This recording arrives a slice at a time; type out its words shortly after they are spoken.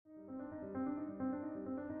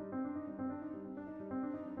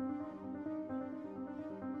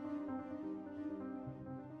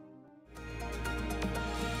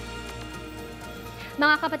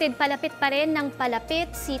Mga kapatid, palapit pa rin ng palapit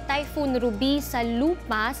si Typhoon Ruby sa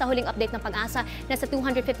lupa. Sa huling update ng Pag-asa, nasa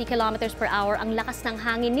 250 kilometers per hour ang lakas ng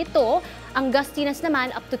hangin nito. Ang gustiness naman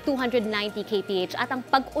up to 290 kph. At ang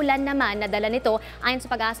pag-ulan naman na dala nito, ayon sa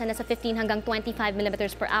Pag-asa, nasa 15 hanggang 25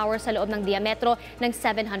 millimeters per hour sa loob ng diametro ng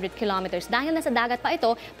 700 kilometers. Dahil nasa dagat pa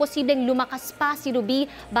ito, posibleng lumakas pa si Ruby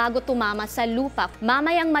bago tumama sa lupa.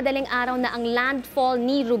 Mamayang madaling araw na ang landfall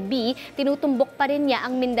ni Ruby, tinutumbok pa rin niya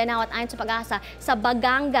ang Mindanao at ayon sa Pag-asa, sa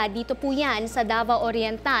Baganga, dito po yan sa Davao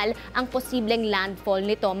Oriental, ang posibleng landfall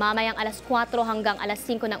nito. Mamayang alas 4 hanggang alas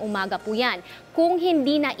 5 ng umaga po yan. Kung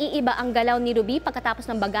hindi na iiba ang galaw ni Ruby pagkatapos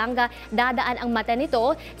ng Baganga, dadaan ang mata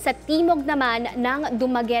nito sa timog naman ng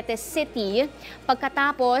Dumaguete City.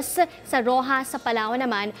 Pagkatapos sa Rojas sa Palawan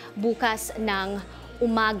naman bukas ng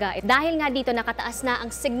umaga. Dahil nga dito nakataas na ang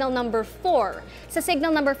signal number 4. Sa signal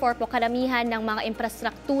number 4 po, karamihan ng mga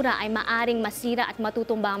infrastruktura ay maaring masira at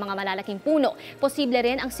matutumba ang mga malalaking puno. Posible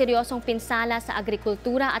rin ang seryosong pinsala sa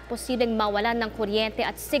agrikultura at posibleng mawalan ng kuryente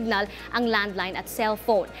at signal ang landline at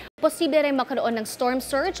cellphone. Posible rin magkaroon ng storm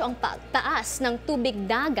surge o ang pagtaas ng tubig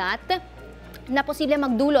dagat na posible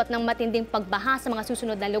magdulot ng matinding pagbaha sa mga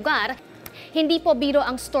susunod na lugar. Hindi po biro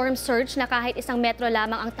ang storm surge na kahit 1 metro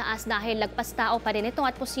lamang ang taas dahil lagpas tao pa rin ito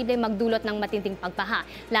at posibleng magdulot ng matinding pagbaha,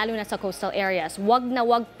 lalo na sa coastal areas. Wag na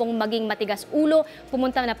wag pong maging matigas ulo,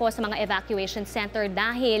 pumunta na po sa mga evacuation center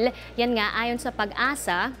dahil yan nga ayon sa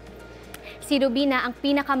Pag-asa, si Ruby na ang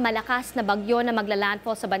pinakamalakas na bagyo na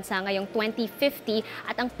maglalandfall sa bansa ngayong 2050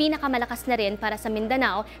 at ang pinakamalakas na rin para sa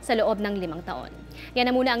Mindanao sa loob ng 5 taon. Yan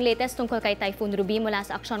na muna ang latest tungkol kay Typhoon Ruby mula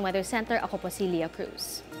sa Action Weather Center. Ako po si Leah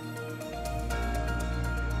Cruz.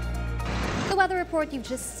 The weather report you've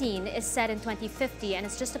just seen is set in 2050 and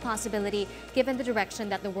it's just a possibility given the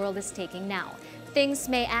direction that the world is taking now.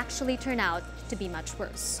 Things may actually turn out to be much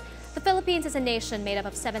worse. The Philippines is a nation made up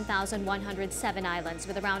of 7,107 islands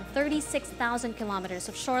with around 36,000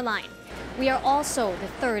 kilometers of shoreline. We are also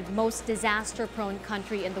the 3rd most disaster-prone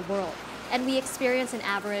country in the world, and we experience an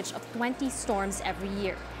average of 20 storms every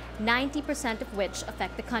year, 90% of which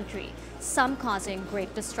affect the country, some causing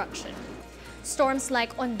great destruction. Storms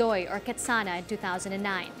like Ondoy or Quetzana in 2009,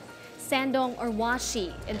 Sandong or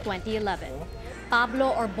Washi in 2011,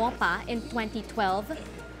 Pablo or Bopa in 2012,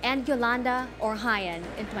 and Yolanda or Haiyan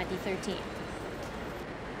in 2013.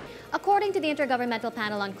 According to the Intergovernmental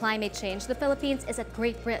Panel on Climate Change, the Philippines is at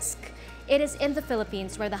great risk. It is in the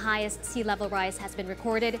Philippines where the highest sea level rise has been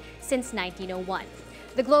recorded since 1901.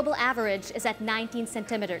 The global average is at 19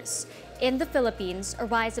 centimeters. In the Philippines, a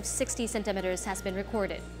rise of 60 centimeters has been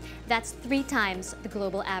recorded. That's 3 times the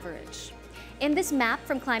global average. In this map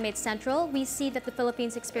from Climate Central, we see that the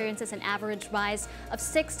Philippines experiences an average rise of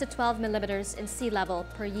 6 to 12 millimeters in sea level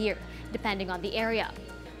per year, depending on the area.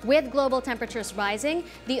 With global temperatures rising,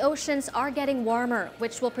 the oceans are getting warmer,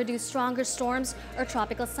 which will produce stronger storms or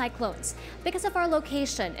tropical cyclones. Because of our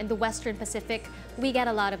location in the Western Pacific, we get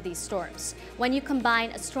a lot of these storms. When you combine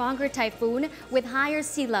a stronger typhoon with higher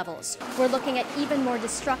sea levels, we're looking at even more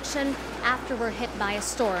destruction after we're hit by a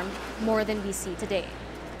storm, more than we see today.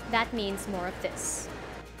 That means more of this.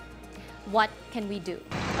 What can we do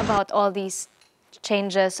about all these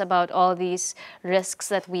changes, about all these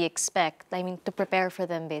risks that we expect? I mean, to prepare for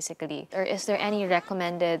them, basically. Or is there any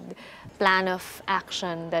recommended plan of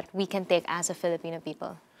action that we can take as a Filipino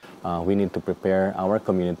people? We need to prepare our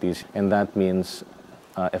communities, and that means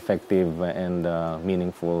effective and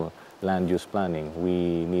meaningful land use planning.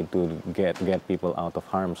 We need to get people out of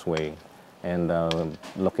harm's way and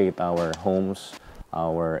locate our homes,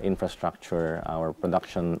 our infrastructure, our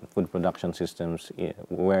food production systems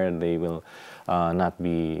where they will not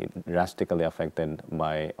be drastically affected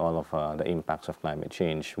by all of the impacts of climate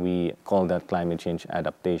change. We call that climate change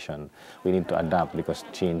adaptation. We need to adapt because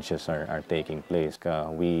changes are taking place.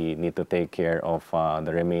 We need to take care of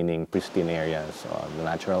the remaining pristine areas, the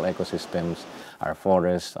natural ecosystems, our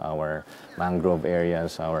forests, our mangrove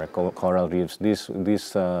areas, our coral reefs.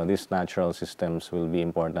 These natural systems will be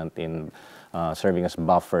important in serving as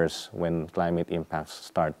buffers when climate impacts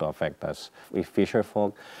start to affect us. We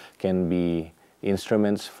fisherfolk can be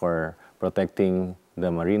instruments for protecting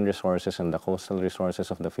the marine resources and the coastal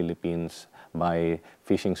resources of the Philippines by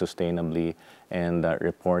fishing sustainably and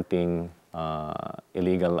reporting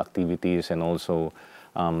illegal activities and also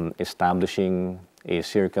establishing a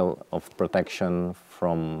circle of protection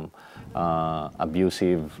from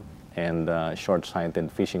abusive and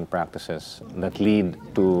short-sighted fishing practices that lead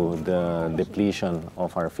to the depletion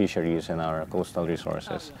of our fisheries and our coastal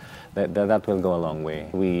resources. That will go a long way.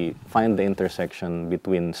 We find the intersection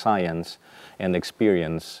between science and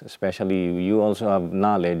experience, especially you also have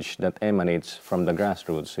knowledge that emanates from the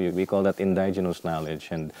grassroots. So we call that indigenous knowledge.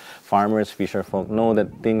 And farmers, fisherfolk know that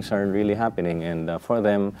things are really happening, and for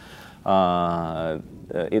them,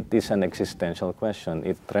 it is an existential question.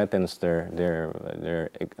 It threatens their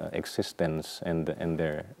existence, and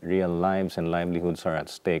their real lives and livelihoods are at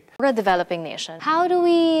stake. We're a developing nation. How do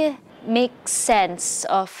we make sense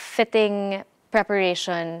of fitting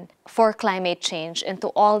preparation for climate change into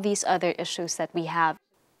all these other issues that we have?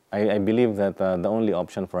 I believe that the only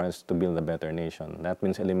option for us is to build a better nation. That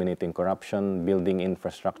means eliminating corruption, building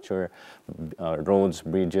infrastructure, roads,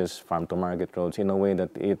 bridges, farm-to-market roads in a way that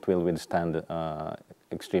it will withstand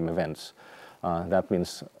extreme events. That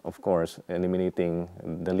means, of course, eliminating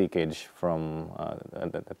the leakage from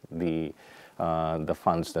the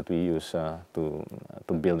funds that we use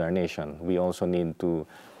to build our nation. We also need to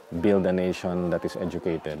build a nation that is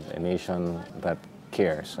educated, a nation that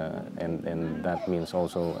cares, and that means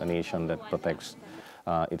also a nation that protects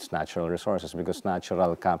its natural resources, because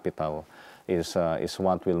natural capital is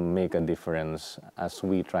what will make a difference as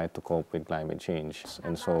we try to cope with climate change.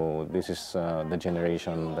 And so this is the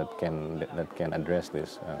generation that can address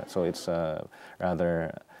this. So it's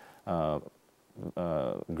rather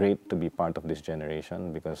great to be part of this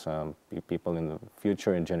generation, because people in the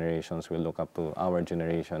future generations will look up to our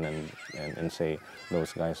generation and say,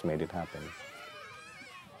 those guys made it happen.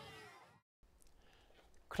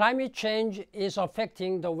 Climate change is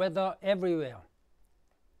affecting the weather everywhere.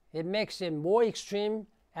 It makes it more extreme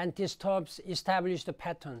and disturbs established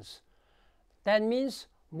patterns. That means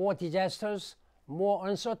more disasters, more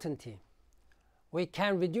uncertainty. We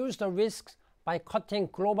can reduce the risks by cutting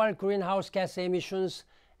global greenhouse gas emissions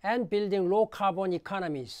and building low-carbon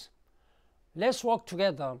economies. Let's work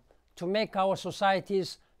together to make our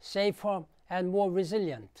societies safer and more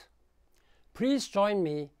resilient. Please join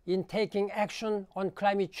me in taking action on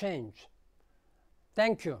climate change.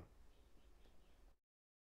 Thank you.